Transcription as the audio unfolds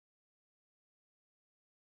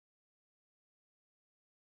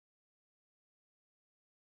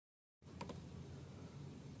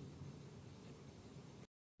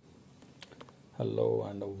Hello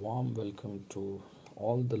and a warm welcome to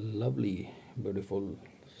all the lovely, beautiful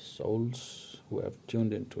souls who have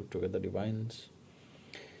tuned into Together Divines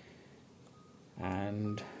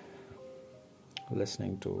and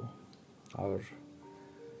listening to our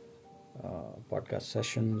podcast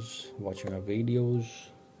sessions, watching our videos,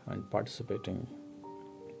 and participating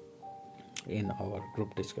in our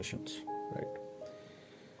group discussions. Right.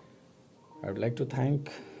 I would like to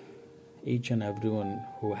thank each and everyone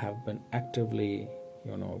who have been actively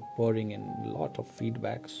pouring in a lot of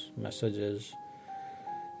feedbacks, messages,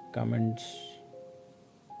 comments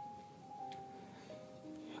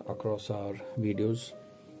across our videos,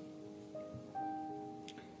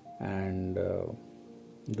 and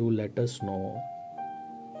do let us know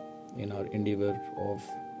in our endeavor of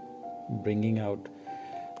bringing out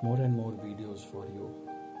more and more videos for you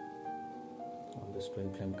on this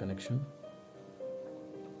twin flame connection.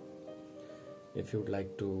 If you'd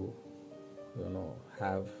like to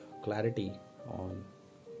have clarity on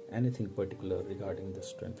anything particular regarding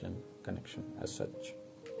this twin flame connection as such,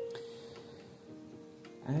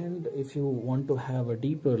 and if you want to have a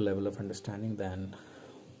deeper level of understanding than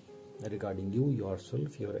regarding you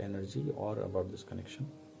yourself, your energy, or about this connection,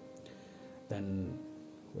 then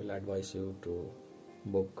we'll advise you to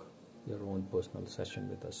book your own personal session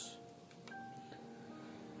with us.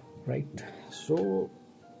 Right. So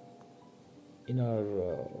in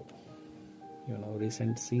our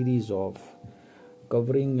recent series of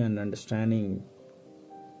covering and understanding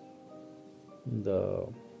the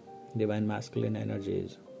divine masculine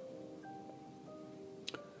energies,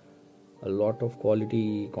 a lot of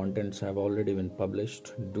quality contents have already been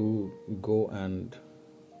published. Do go and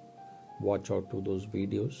watch out to those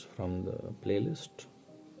videos from the playlist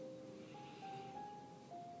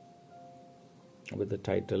with the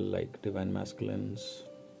title like Divine Masculines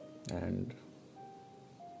and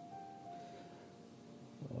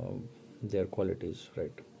their qualities,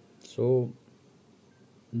 right? So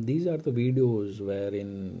these are the videos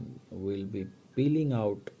wherein we'll be peeling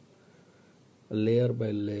out layer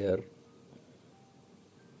by layer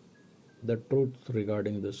the truth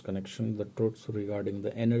regarding this connection, the truths regarding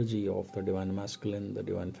the energy of the divine masculine, the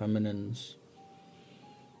divine feminines,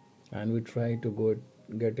 and we try to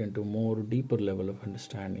get into more deeper level of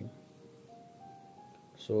understanding.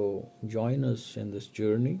 So join us in this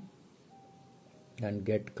journey and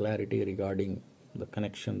get clarity regarding the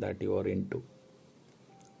connection that you are into.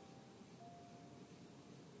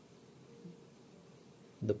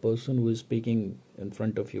 The person who is speaking in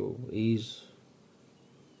front of you is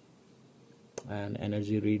an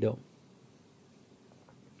energy reader,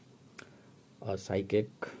 a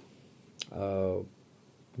psychic, a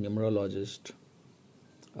numerologist,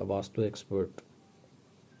 a Vastu expert,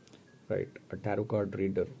 right? A tarot card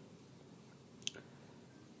reader,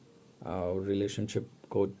 a relationship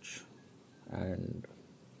coach, and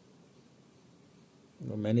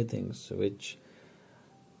many things which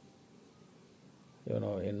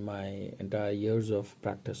in my entire years of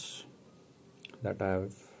practice that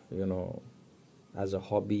I've as a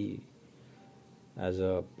hobby, as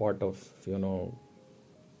a part of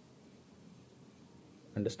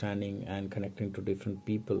understanding and connecting to different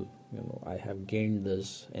people, I have gained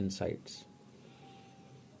these insights.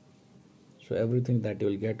 So everything that you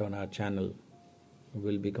will get on our channel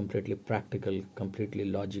will be completely practical, completely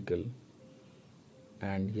logical,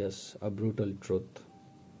 and yes, a brutal truth.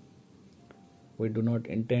 We do not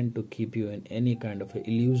intend to keep you in any kind of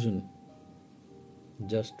illusion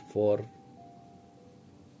just for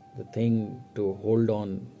the thing to hold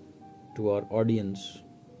on to our audience,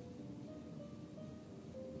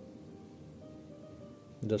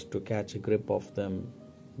 just to catch a grip of them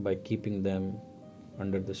by keeping them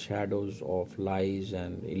under the shadows of lies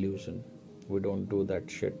and illusion. We don't do that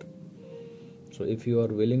shit. So if you are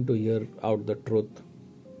willing to hear out the truth,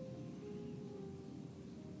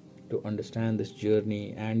 to understand this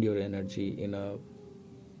journey and your energy in a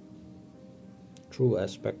true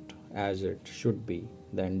aspect as it should be,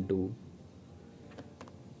 then do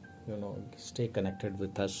stay connected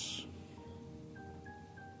with us.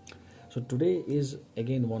 So today is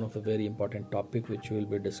again one of a very important topic which we will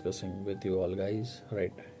be discussing with you all guys,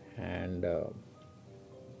 right? And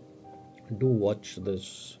do watch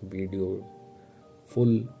this video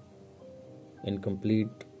full, in complete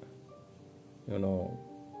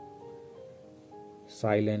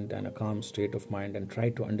silent and a calm state of mind, and try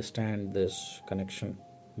to understand this connection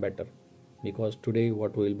better, because today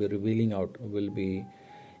what we will be revealing out will be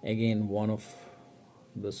again one of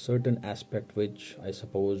the certain aspect which I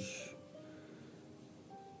suppose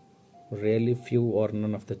really few or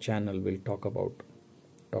none of the channel will talk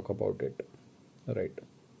about it, right?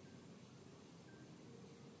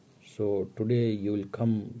 So today you will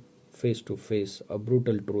come face to face a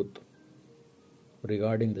brutal truth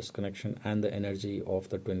regarding this connection and the energy of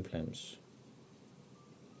the twin flames.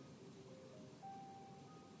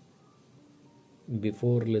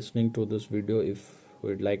 Before listening to this video, if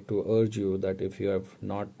we'd like to urge you that if you have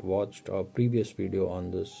not watched our previous video on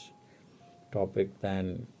this topic,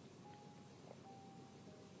 then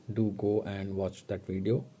do go and watch that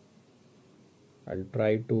video. I'll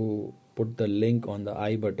try to put the link on the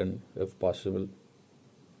I button if possible,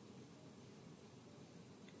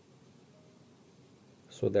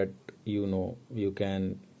 so that you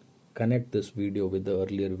can connect this video with the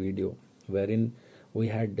earlier video wherein we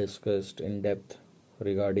had discussed in depth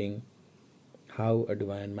regarding how a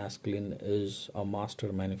divine masculine is a master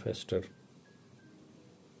manifester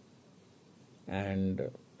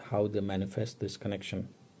and how they manifest this connection.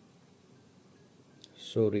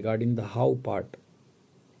 So regarding the how part,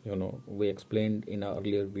 we explained in our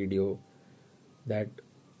earlier video that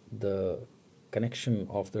the connection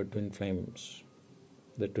of the twin flames,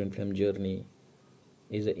 the twin flame journey,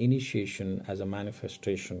 is an initiation as a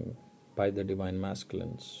manifestation by the divine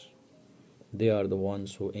masculines. They are the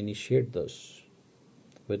ones who initiate this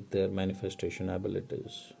with their manifestation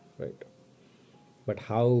abilities, right? But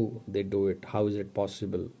how they do it, how is it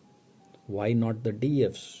possible? Why not the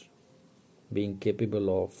DFs being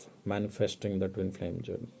capable of manifesting the twin flame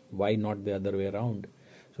journey? Why not the other way around?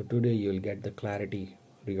 So today you will get the clarity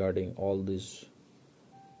regarding all these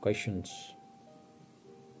questions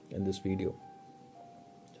in this video.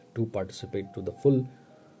 To participate to the full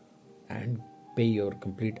and pay your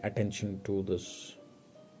complete attention to this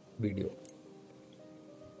video.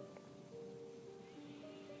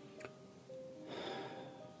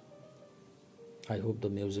 I hope the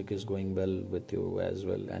music is going well with you as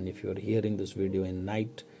well, and if you are hearing this video in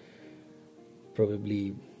night,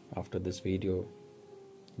 probably after this video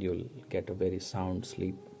you'll get a very sound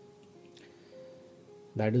sleep.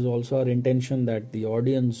 That is also our intention, that the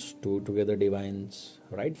audience to Together Divines,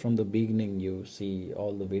 right from the beginning, you see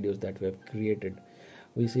all the videos that we have created,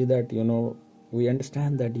 we see that we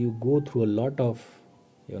understand that you go through a lot of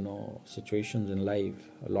situations in life,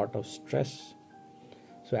 a lot of stress.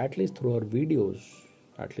 So at least through our videos,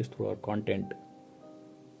 at least through our content,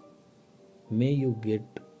 may you get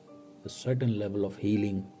a certain level of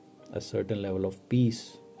healing, a certain level of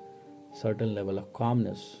peace, certain level of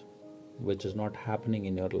calmness, which is not happening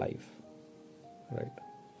in your life, right?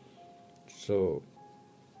 So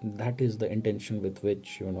that is the intention with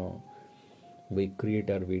which we create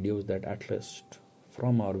our videos, that at least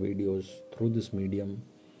from our videos, through this medium,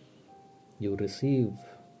 you receive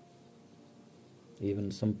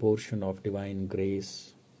even some portion of divine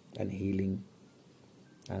grace and healing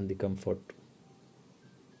and the comfort.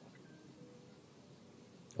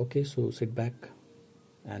 Okay, so sit back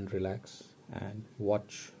and relax and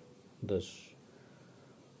watch this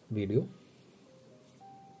video.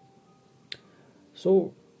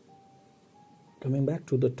 So coming back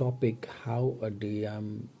to the topic, how a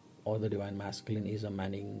DM or the divine masculine is a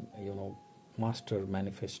master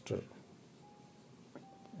manifester,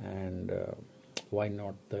 and why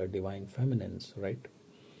not the divine feminines, right?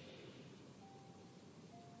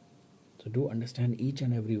 So do understand each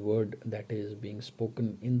and every word that is being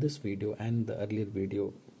spoken in this video and the earlier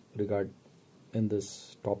video in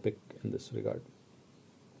this topic, in this regard,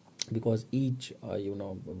 because each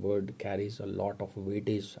word carries a lot of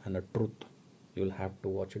weightage and a truth. You'll have to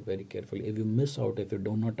watch it very carefully. If you miss out, if you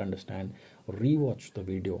do not understand, rewatch the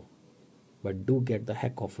video, but do get the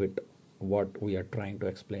heck of it, what we are trying to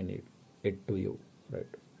explain it to you, right?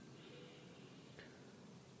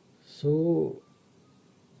 So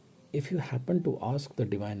if you happen to ask the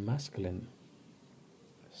divine masculine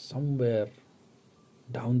somewhere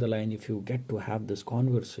down the line, if you get to have this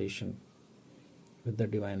conversation with the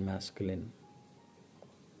divine masculine,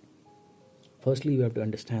 firstly you have to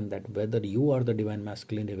understand that whether you are the divine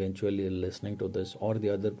masculine eventually listening to this, or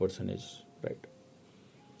the other person is, right?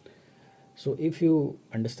 So if you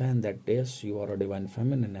understand that yes, you are a divine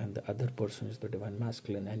feminine and the other person is the divine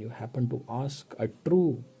masculine, and you happen to ask a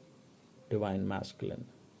true divine masculine,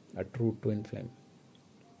 a true twin flame,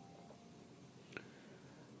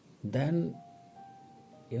 then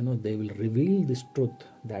they will reveal this truth,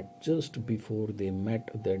 that just before they met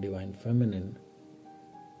their divine feminine,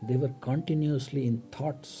 they were continuously in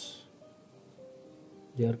thoughts.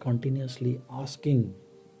 They are continuously asking,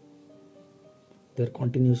 they are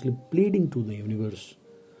continuously pleading to the universe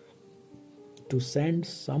to send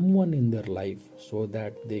someone in their life so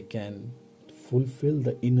that they can fulfill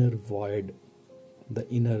the inner void, the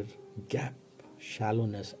inner gap,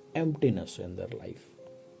 shallowness, emptiness in their life,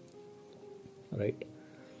 right?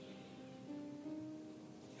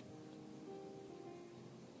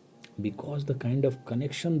 because the kind of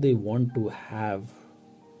connection they want to have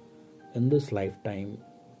in this lifetime,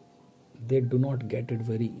 they do not get it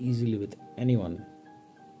very easily with anyone.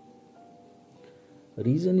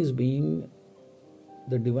 Reason is being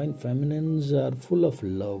the divine feminines are full of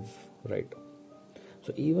love, right?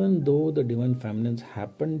 So even though the divine feminines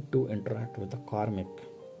happen to interact with a karmic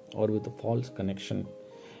or with a false connection,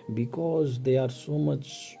 because they are so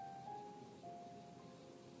much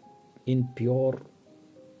in pure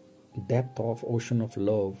depth of ocean of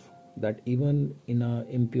love, that even in a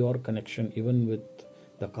impure connection, even with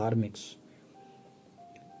the karmics,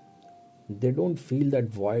 they don't feel that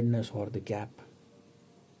voidness or the gap,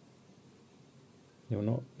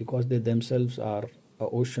 because they themselves are a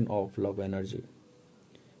ocean of love energy.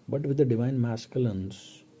 But with the divine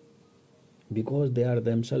masculines, because they are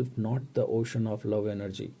themselves not the ocean of love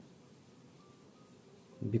energy,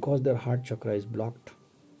 because their heart chakra is blocked,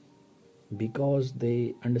 because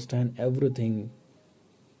they understand everything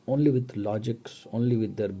only with logics, only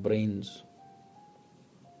with their brains,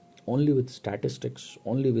 only with statistics,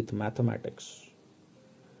 only with mathematics.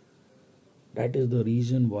 That is the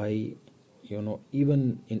reason why,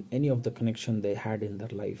 even in any of the connection they had in their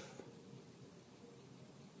life,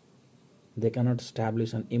 they cannot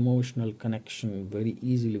establish an emotional connection very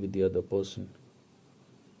easily with the other person,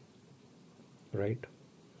 right?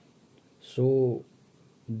 So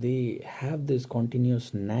they have this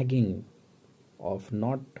continuous nagging of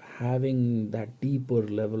not having that deeper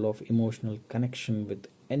level of emotional connection with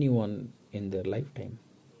anyone in their lifetime.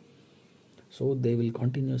 So they will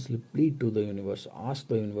continuously plead to the universe, ask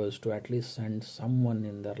the universe to at least send someone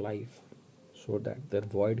in their life so that their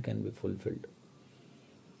void can be fulfilled.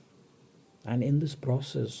 And in this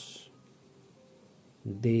process,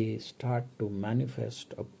 they start to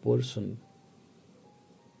manifest a person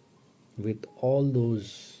with all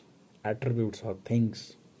those attributes or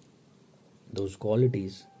things, those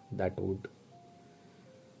qualities that would,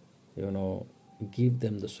 give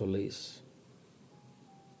them the solace.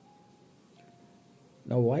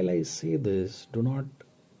 Now, while I say this, do not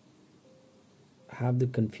have the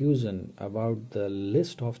confusion about the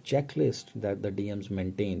list of checklists that the DMs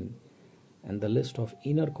maintain and the list of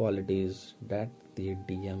inner qualities that the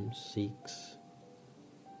DM seeks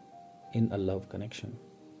in a love connection.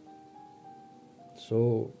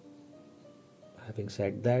 So, having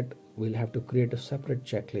said that, we'll have to create a separate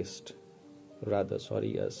checklist,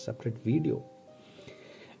 a separate video,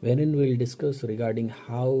 wherein we'll discuss regarding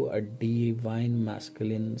how a divine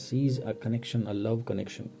masculine sees a connection, a love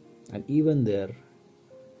connection, and even their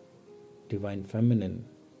divine feminine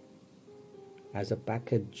as a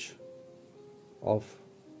package of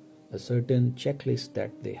a certain checklist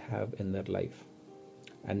that they have in their life,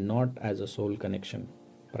 and not as a soul connection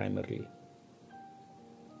primarily.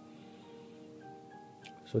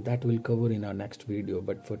 So that we'll cover in our next video,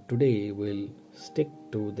 but for today we'll stick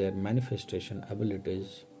to their manifestation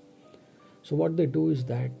abilities. So what they do is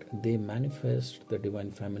that they manifest the divine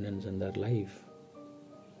feminines in their life,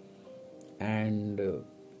 and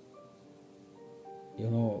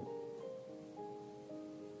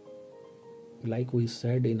like we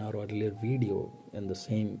said in our earlier video, in the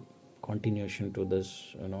same continuation to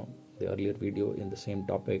this, the earlier video in the same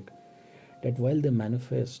topic, that while they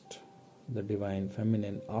manifest the divine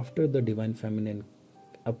feminine, after the divine feminine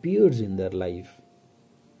appears in their life,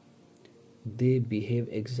 they behave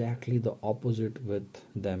exactly the opposite with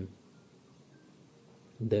them.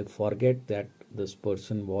 They forget that this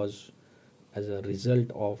person was as a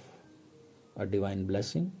result of a divine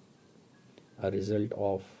blessing, a result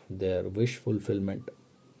of their wish fulfillment,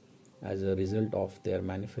 as a result of their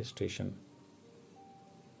manifestation.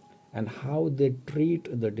 And how they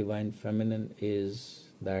treat the divine feminine is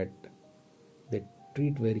that they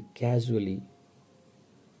treat very casually.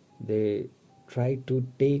 They try to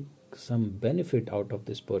take some benefit out of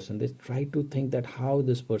this person. They try to think that how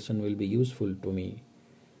this person will be useful to me.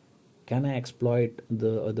 Can I exploit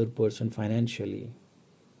the other person financially?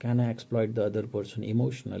 Can I exploit the other person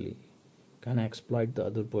emotionally? Can I exploit the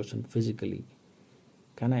other person physically?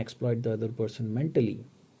 Can I exploit the other person mentally?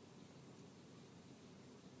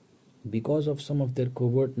 Because of some of their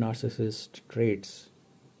covert narcissist traits,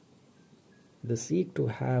 they seek to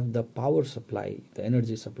have the power supply, the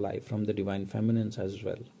energy supply from the divine feminines as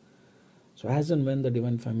well. So as and when the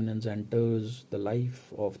divine feminines enters the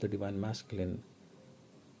life of the divine masculine,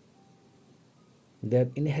 their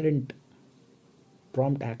inherent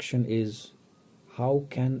prompt action is, how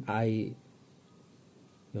can I,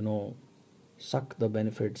 suck the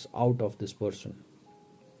benefits out of this person?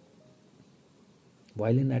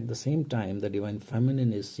 While at the same time, the divine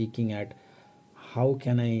feminine is seeking at, how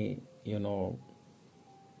can I,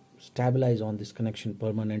 stabilize on this connection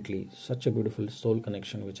permanently. Such a beautiful soul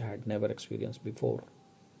connection which I had never experienced before,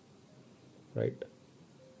 right?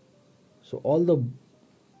 So although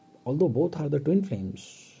both are the twin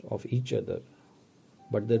flames of each other,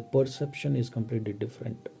 but their perception is completely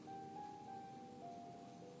different.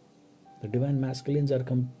 The divine masculines are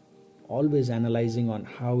always analyzing on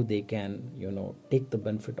how they can, take the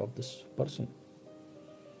benefit of this person.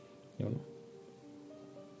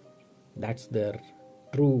 That's their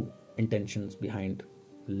true intentions behind.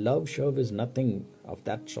 Love, Shiv, is nothing of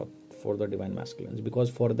that sort for the divine masculines, because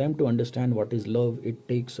for them to understand what is love, it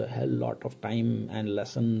takes a hell lot of time and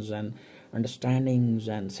lessons and understandings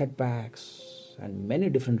and setbacks and many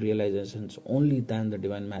different realizations. Only then the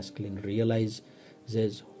divine masculine realizes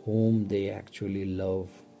whom they actually love,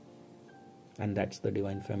 and that's the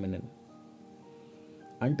divine feminine.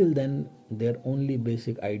 Until then, their only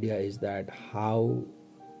basic idea is that how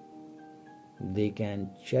they can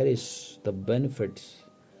cherish the benefits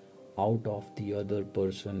out of the other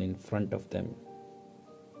person in front of them,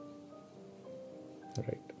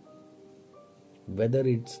 right? Whether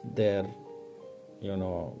it's their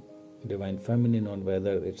divine feminine or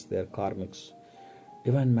whether it's their karmics,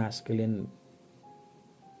 divine masculine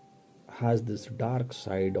has this dark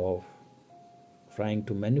side of trying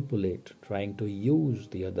to manipulate, trying to use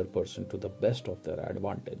the other person to the best of their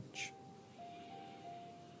advantage.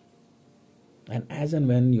 And as and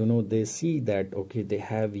when they see that, okay, they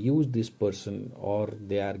have used this person, or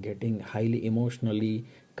they are getting highly emotionally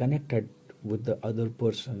connected with the other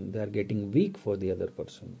person, they are getting weak for the other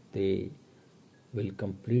person, they will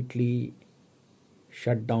completely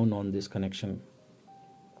shut down on this connection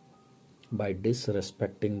by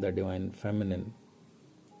disrespecting the divine feminine,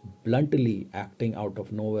 bluntly acting out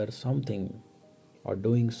of nowhere something or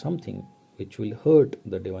doing something which will hurt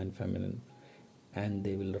the divine feminine, and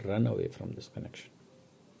they will run away from this connection.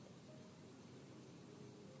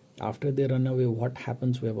 After they run away, what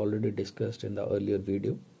happens we have already discussed in the earlier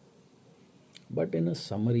video, but in a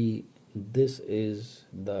summary, this is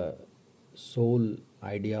the sole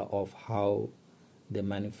idea of how they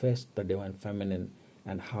manifest the divine feminine,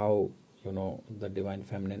 and how the divine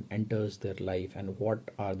feminine enters their life, and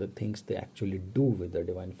what are the things they actually do with the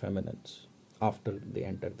divine feminines after they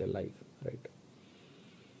enter their life, right?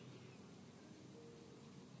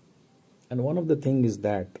 And one of the things is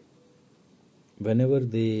that whenever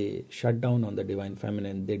they shut down on the divine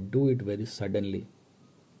feminine, they do it very suddenly,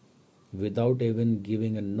 without even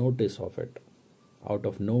giving a notice of it. Out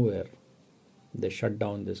of nowhere, they shut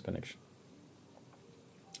down this connection,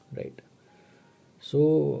 right?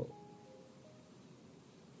 So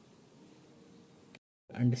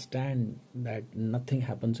understand that nothing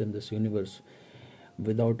happens in this universe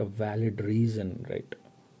without a valid reason, right?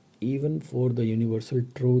 Even for the universal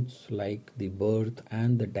truths like the birth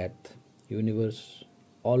and the death, universe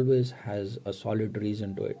always has a solid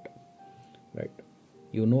reason to it, right?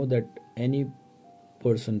 That any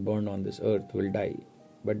person born on this earth will die,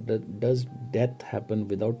 but does death happen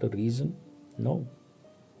without a reason? No.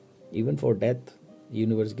 Even for death,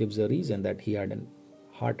 universe gives a reason, that he had a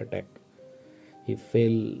heart attack, he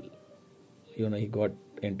fell, he got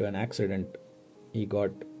into an accident, he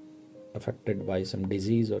got affected by some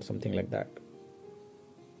disease or something like that.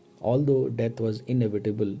 Although death was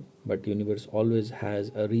inevitable, but universe always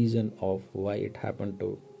has a reason of why it happened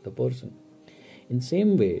to the person. In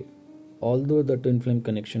same way, although the twin flame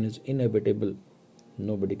connection is inevitable,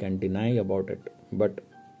 nobody can deny about it, but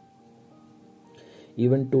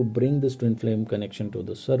even to bring this twin flame connection to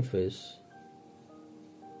the surface,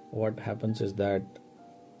 what happens is that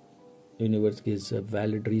universe gives a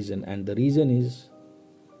valid reason, and the reason is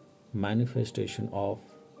manifestation of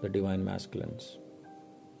the divine masculines.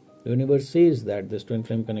 The universe says that this twin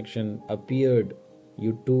flame connection appeared,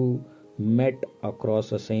 you two met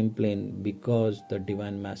across the same plane because the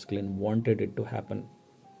divine masculine wanted it to happen.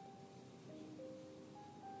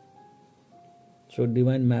 So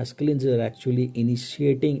divine masculines are actually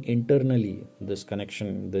initiating internally this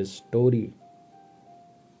connection, this story,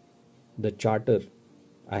 the charter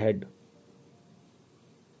ahead.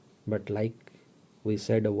 But like we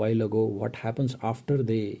said a while ago, what happens after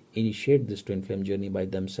they initiate this twin flame journey by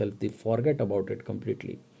themselves? They forget about it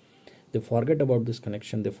completely. They forget about this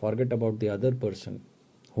connection, they forget about the other person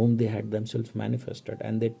whom they had themselves manifested,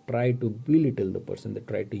 and they try to belittle the person, they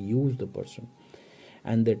try to use the person,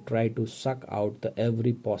 and they try to suck out the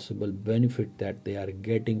every possible benefit that they are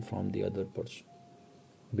getting from the other person,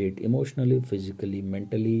 be it emotionally, physically,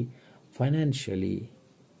 mentally, financially,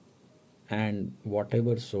 and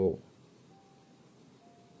whatever so.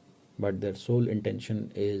 But their sole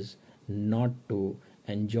intention is not to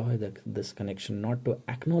enjoy this connection, not to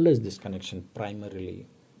acknowledge this connection primarily,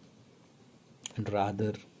 and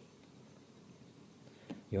rather,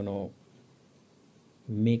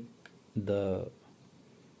 make the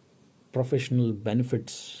professional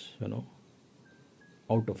benefits,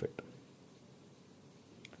 out of it.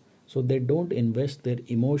 So they don't invest their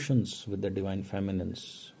emotions with the divine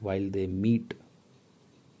feminines while they meet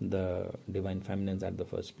the divine feminines at the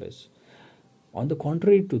first place. On the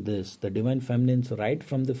contrary to this, the divine feminines, right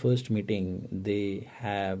from the first meeting, they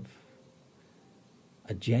have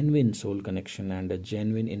a genuine soul connection and a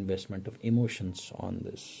genuine investment of emotions on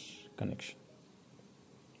this connection.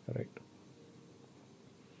 Right?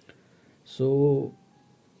 So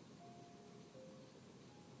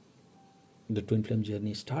the twin flame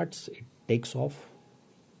journey starts, it takes off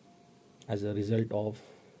as a result of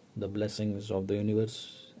the blessings of the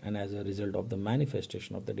universe and as a result of the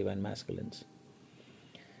manifestation of the divine masculines.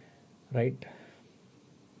 Right?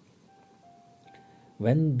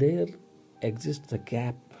 When there exists a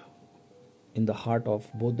gap in the heart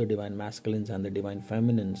of both the divine masculines and the divine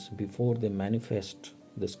feminines before they manifest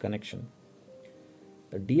this connection,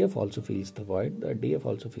 the DF also feels the void, the DF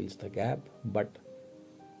also feels the gap, but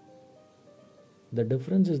the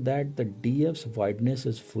difference is that the DF's voidness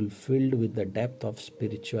is fulfilled with the depth of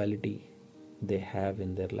spirituality they have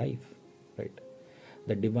in their life, right?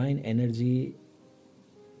 The divine energy,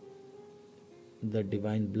 the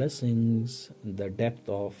divine blessings, the depth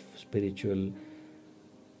of spiritual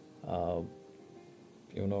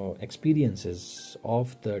experiences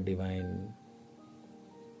of the divine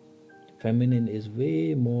feminine is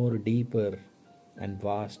way more deeper and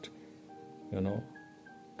vast,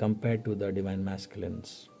 compared to the divine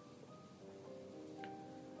masculines.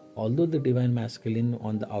 Although the divine masculine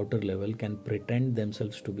on the outer level can pretend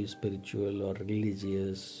themselves to be spiritual or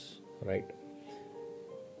religious, right?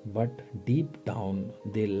 But deep down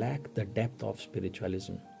they lack the depth of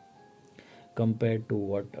spiritualism compared to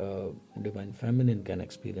what a divine feminine can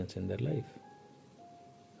experience in their life.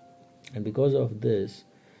 And because of this,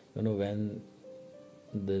 when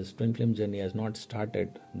this twin flame journey has not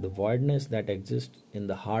started, the voidness that exists in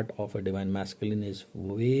the heart of a divine masculine is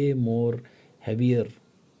way more heavier,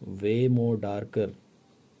 way more darker,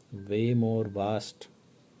 way more vast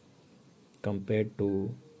compared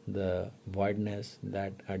to the voidness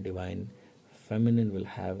that a divine feminine will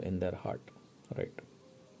have in their heart, right?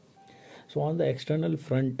 So on the external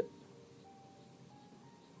front,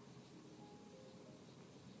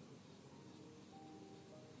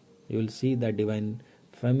 you will see that divine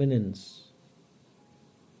feminines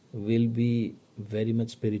will be very much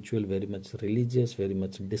spiritual, very much religious, very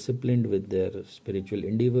much disciplined with their spiritual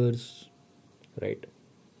endeavors, right?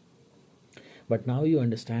 But now you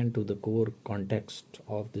understand to the core context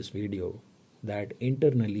of this video that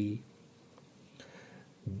internally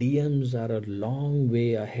DMs are a long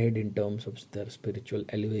way ahead in terms of their spiritual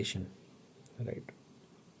elevation, right?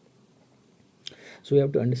 So you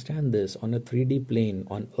have to understand this. On a 3D plane,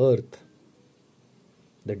 on earth,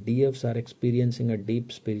 the DFs are experiencing a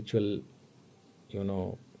deep spiritual,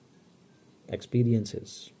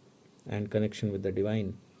 experiences and connection with the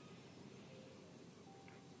divine.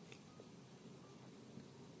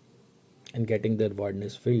 And getting their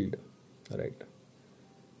voidness filled, right?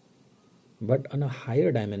 But on a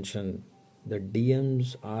higher dimension, the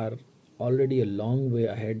DMs are already a long way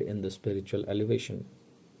ahead in the spiritual elevation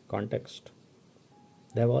context.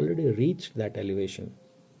 They have already reached that elevation.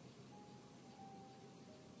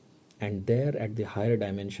 And there at the higher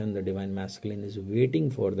dimension, the divine masculine is waiting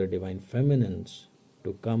for the divine feminines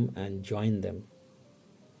to come and join them,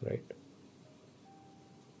 right?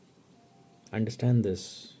 Understand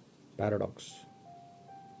this paradox.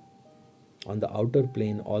 On the outer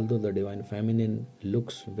plane, although the divine feminine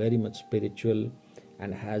looks very much spiritual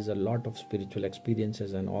and has a lot of spiritual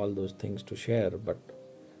experiences and all those things to share, but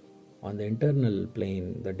on the internal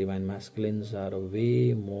plane, the divine masculines are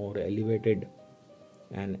way more elevated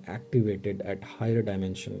and activated at higher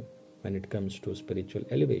dimension when it comes to spiritual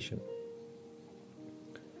elevation.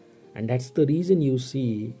 And that's the reason you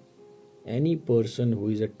see any person who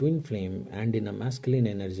is a twin flame and in a masculine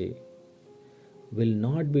energy will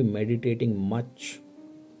not be meditating much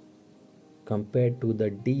compared to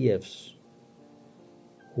the DFs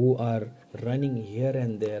who are running here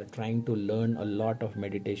and there trying to learn a lot of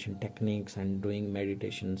meditation techniques and doing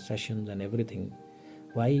meditation sessions and everything.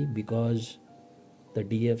 Why? Because the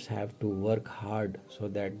DFs have to work hard so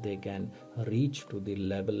that they can reach to the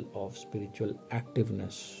level of spiritual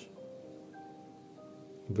activeness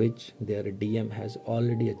which their DM has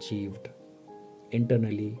already achieved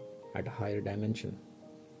internally at a higher dimension,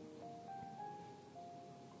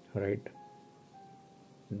 right?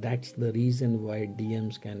 That's the reason why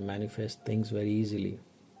DMs can manifest things very easily.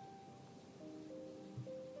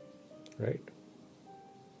 Right?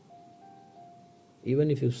 Even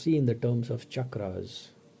if you see in the terms of chakras,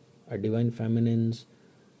 a divine feminine's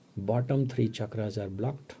bottom 3 chakras are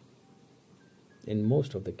blocked in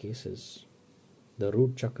most of the cases. The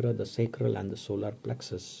root chakra, the sacral and the solar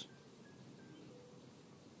plexus.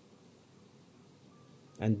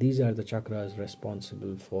 And these are the chakras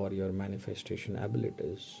responsible for your manifestation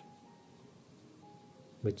abilities,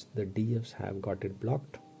 which the DFs have got it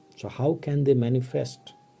blocked. So how can they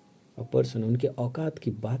manifest a person? उनके औकात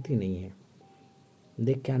की बात ही नहीं है.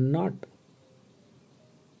 They cannot.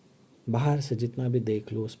 बाहर से जितना भी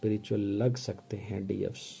देख लो spiritual लग सकते हैं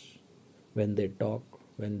DFs. When they talk,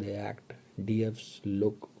 when they act, DFs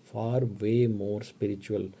look far way more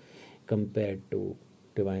spiritual compared to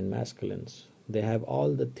divine masculines. They have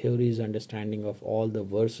all the theories, understanding of all the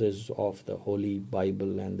verses of the Holy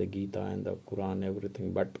Bible and the Gita and the Quran,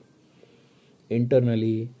 everything. But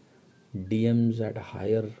internally, DMs at a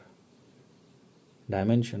higher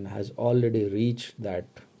dimension has already reached that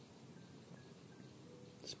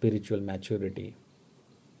spiritual maturity.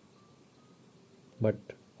 But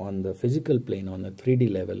on the physical plane, on the 3D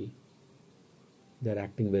level, they are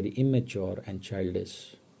acting very immature and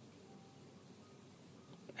childish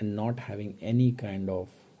and not having any kind of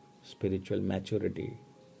spiritual maturity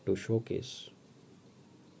to showcase.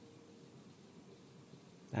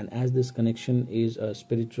 And as this connection is a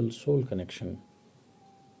spiritual soul connection,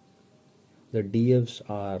 the DFs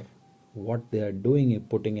are what they are doing is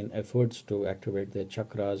putting in efforts to activate their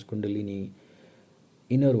chakras, kundalini,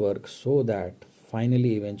 inner work, so that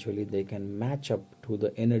finally, eventually, they can match up to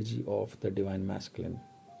the energy of the divine masculine,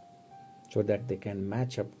 so that they can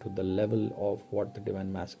match up to the level of what the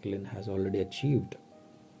divine masculine has already achieved.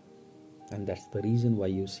 And that's the reason why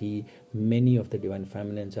you see many of the divine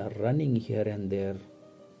feminines are running here and there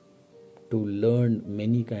to learn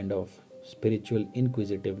many kind of spiritual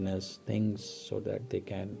inquisitiveness things, so that they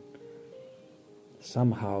can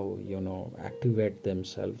somehow, activate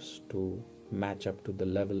themselves to match up to the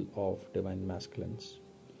level of divine masculines.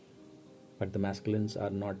 But the masculines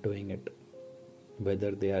are not doing it.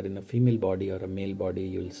 Whether they are in a female body or a male body,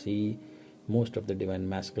 you'll see most of the divine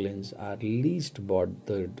masculines are least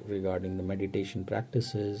bothered regarding the meditation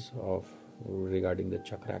practices regarding the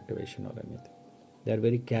chakra activation or anything. They are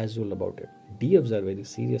very casual about it. DFs are very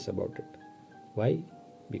serious about it. Why?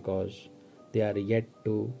 Because they are yet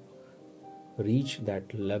to reach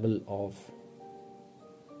that level of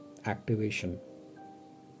activation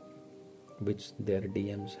which their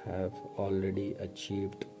DMs have already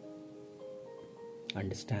achieved.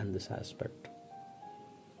 Understand this aspect.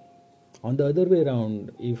 On the other way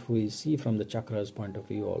around, if we see from the chakras point of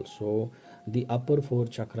view also, the upper 4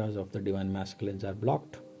 chakras of the divine masculines are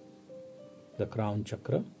blocked. The crown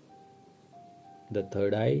chakra, the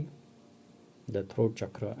third eye, the throat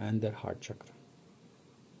chakra and their heart chakra.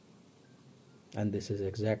 And this is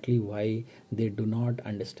exactly why they do not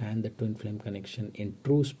understand the twin flame connection in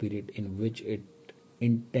true spirit in which it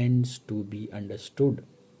intends to be understood.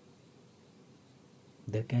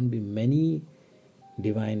 There can be many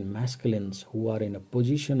divine masculines who are in a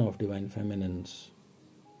position of divine feminines,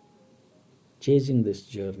 chasing this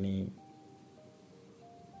journey,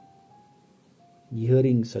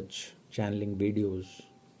 hearing such channeling videos,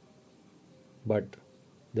 but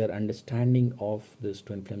their understanding of this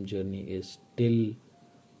twin flame journey is still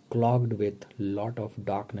clogged with lot of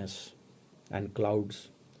darkness and clouds.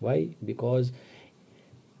 Why? Because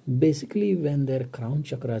basically when their crown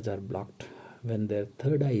chakras are blocked, when their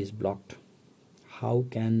third eye is blocked, how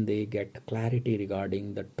can they get clarity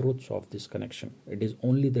regarding the truths of this connection? It is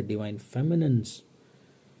only the divine feminines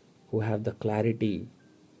who have the clarity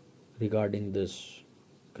regarding this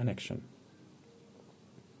connection.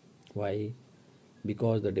 Why?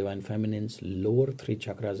 Because the divine feminines' lower 3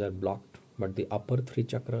 chakras are blocked, but the upper 3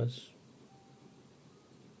 chakras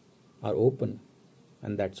are open.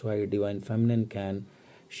 And that's why a divine feminine can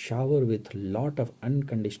shower with lot of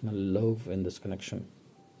unconditional love in this connection,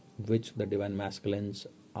 which the divine masculines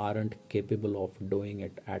aren't capable of doing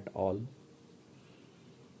it at all.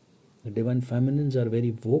 The divine feminines are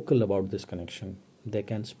very vocal about this connection. They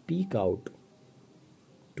can speak out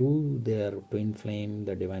to their twin flame,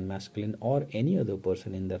 the divine masculine, or any other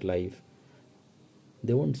person in their life.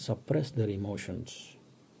 They won't suppress their emotions.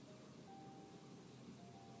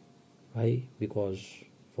 Why? Because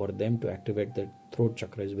for them to activate the throat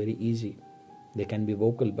chakra is very easy. They can be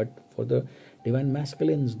vocal, but for the divine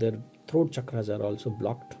masculines, their throat chakras are also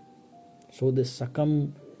blocked. So they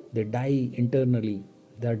succumb, they die internally.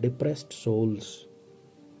 They are depressed souls.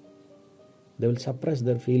 They will suppress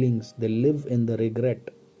their feelings. They live in the regret.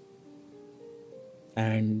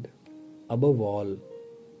 And above all,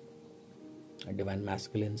 divine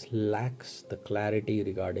masculines lacks the clarity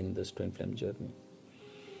regarding this twin flame journey.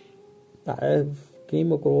 I've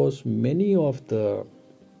came across many of the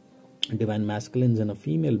divine masculines in a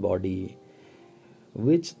female body,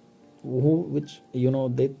 which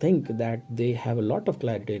they think that they have a lot of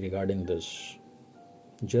clarity regarding this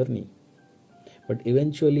journey, but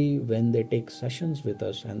eventually when they take sessions with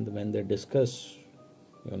us and when they discuss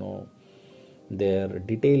their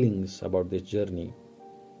detailings about this journey,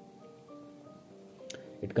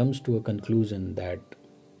 it comes to a conclusion that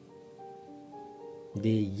they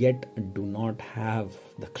yet do not have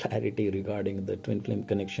the clarity regarding the twin flame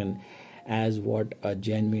connection as what a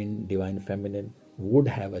genuine divine feminine would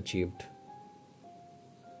have achieved.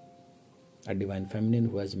 A divine feminine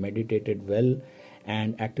who has meditated well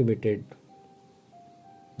and activated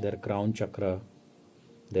their crown chakra,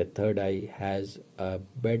 their third eye, has a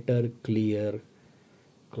better, clear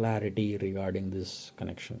clarity regarding this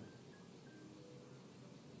connection.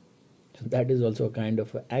 So that is also a kind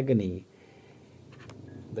of agony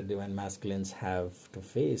the divine masculines have to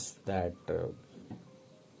face, that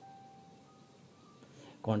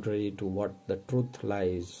contrary to what the truth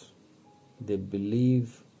lies, they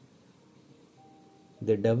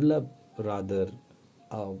develop rather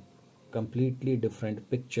a completely different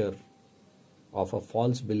picture of a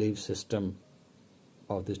false belief system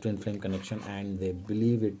of this twin flame connection, and they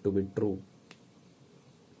believe it to be true.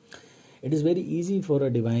 It is very easy for a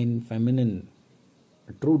divine feminine,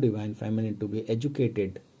 a true divine feminine, to be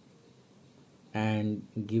educated and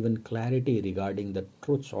given clarity regarding the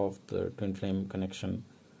truths of the twin flame connection,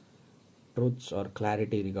 truths or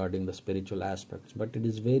clarity regarding the spiritual aspects. But it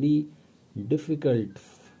is very difficult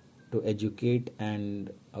to educate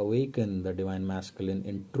and awaken the divine masculine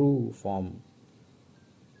in true form,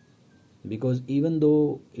 because even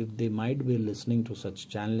though if they might be listening to such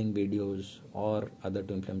channeling videos or other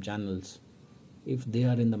twin flame channels, if they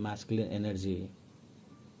are in the masculine energy,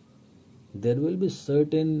 there will be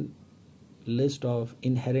certain list of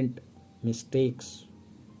inherent mistakes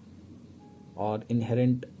or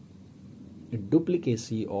inherent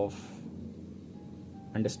duplicacy of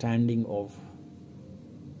understanding of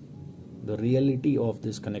the reality of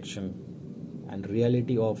this connection and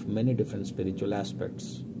reality of many different spiritual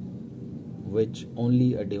aspects, which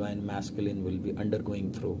only a divine masculine will be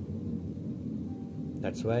undergoing through.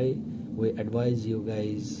 That's why we advise you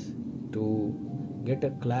guys to get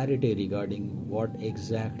a clarity regarding what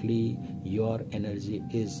exactly your energy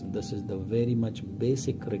is. This is the very much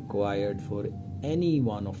basic required for any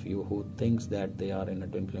one of you who thinks that they are in a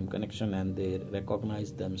twin flame connection and they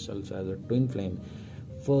recognize themselves as a twin flame.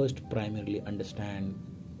 First, primarily understand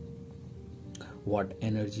what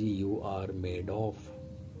energy you are made of.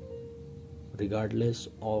 Regardless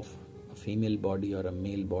of a female body or a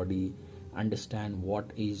male body, understand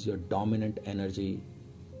what is your dominant energy,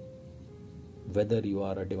 whether you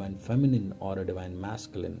are a divine feminine or a divine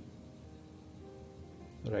masculine.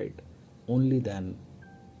 Right? Only then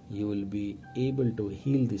you will be able to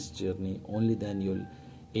heal this journey. Only then you will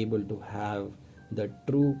able to have the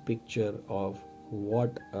true picture of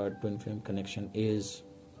what a twin flame connection is.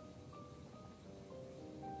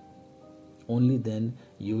 Only then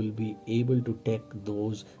you will be able to take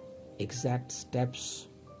those exact steps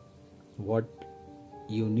what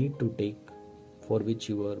you need to take, for which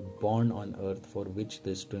you were born on earth, for which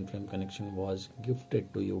this twin flame connection was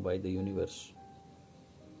gifted to you by the universe.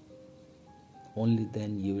 Only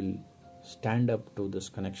then you will stand up to this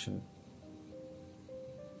connection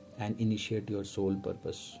and initiate your soul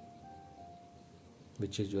purpose,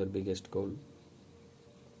 which is your biggest goal.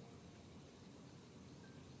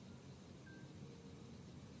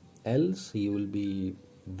 Else you will be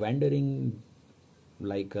wandering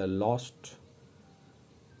like a lost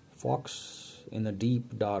fox in a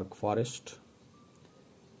deep dark forest,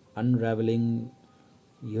 unraveling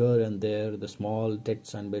here and there the small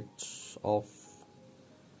bits and bits of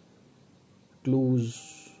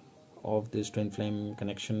clues of this twin flame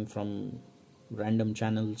connection from random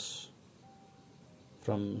channels,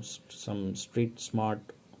 from some street smart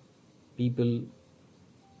people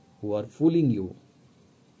who are fooling you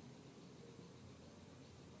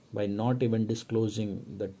by not even disclosing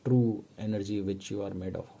the true energy which you are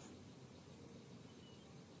made of.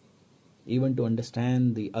 Even to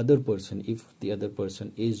understand the other person, if the other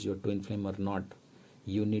person is your twin flame or not,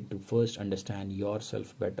 you need to first understand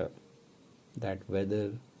yourself better, that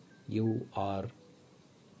whether you are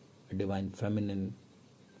a divine feminine,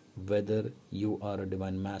 whether you are a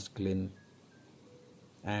divine masculine,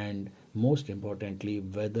 and most importantly,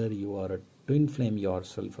 whether you are a twin flame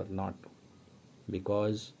yourself or not,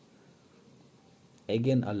 because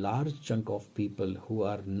again a large chunk of people who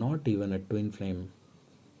are not even a twin flame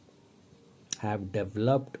have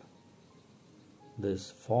developed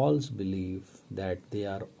this false belief that they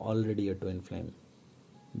are already a twin flame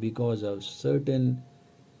because of certain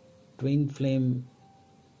twin flame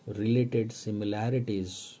related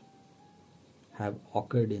similarities have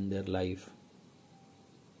occurred in their life,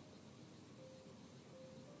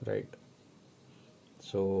 right?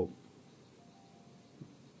 So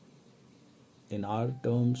in our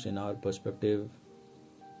terms, in our perspective,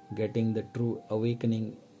 getting the true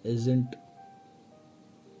awakening isn't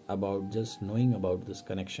about just knowing about this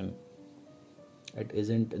connection. It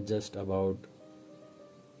isn't just about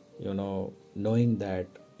knowing that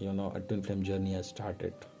a twin flame journey has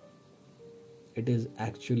started. It is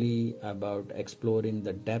actually about exploring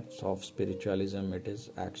the depths of spiritualism. It is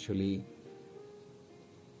actually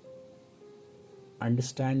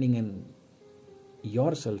understanding in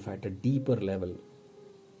yourself at a deeper level,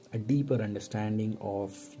 a deeper understanding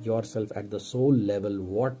of yourself at the soul level,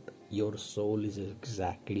 what your soul is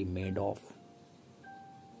exactly made of.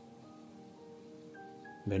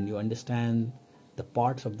 When you understand the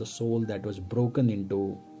parts of the soul that was broken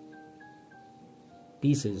into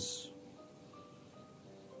pieces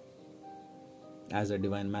as a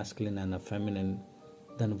divine masculine and a feminine,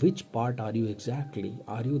 then which part are you exactly?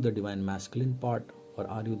 Are you the divine masculine part or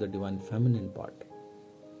are you the divine feminine part?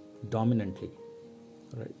 Dominantly,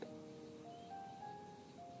 right?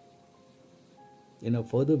 In our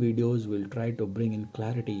further videos, we'll try to bring in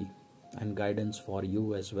clarity and guidance for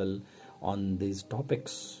you as well on these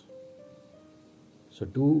topics. So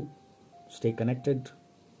do stay connected.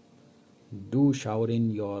 Do shower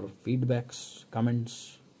in your feedbacks,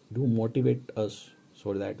 comments. Do motivate us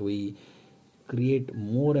so that we create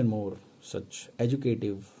more and more such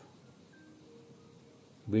educative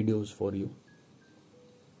videos for you.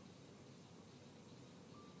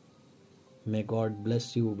 May God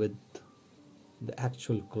bless you with the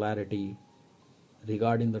actual clarity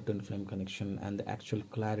regarding the twin flame connection and the actual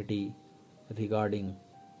clarity regarding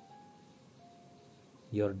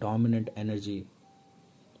your dominant energy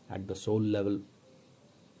at the soul level.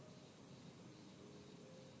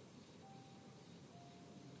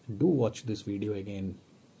 Do watch this video again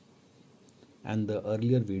and the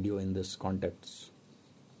earlier video in this context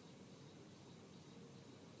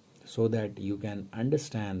so that you can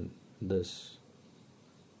understand this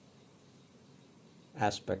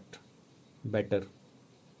aspect better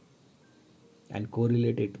and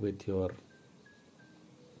correlate it with your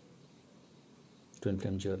twin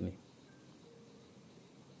flame journey.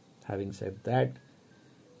 Having said that,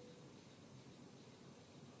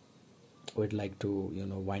 we'd like to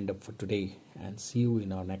wind up for today and see you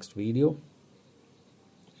in our next video.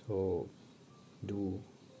 So do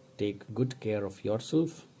take good care of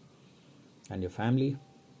yourself and your family.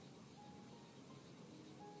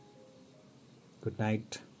 Good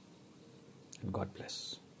night and God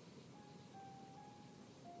bless.